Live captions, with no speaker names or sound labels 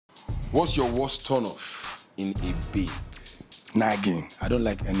What's your worst turn off in a babe? Nagging. I don't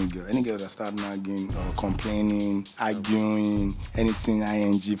like any girl. Any girl that start nagging or complaining, arguing, anything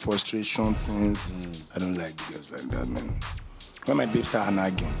ing, frustration things. I don't like girls like that, man. When my babe start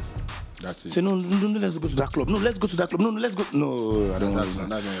nagging, That's it. say no, let's go to that club. No, let's go to that club. No, let's go. No, I don't want to.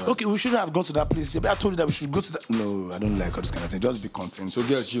 Right. Okay, we shouldn't have gone to that place. I told you that we should go to that. No, I don't like all this kind of thing. Just be content. So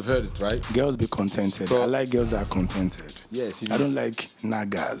girls, you've heard it, right? Girls be contented. So- I like girls that are contented. Yes. I don't like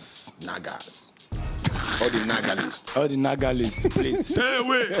naggers. Nagas. All the naga list. All the naga list, please stay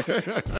away.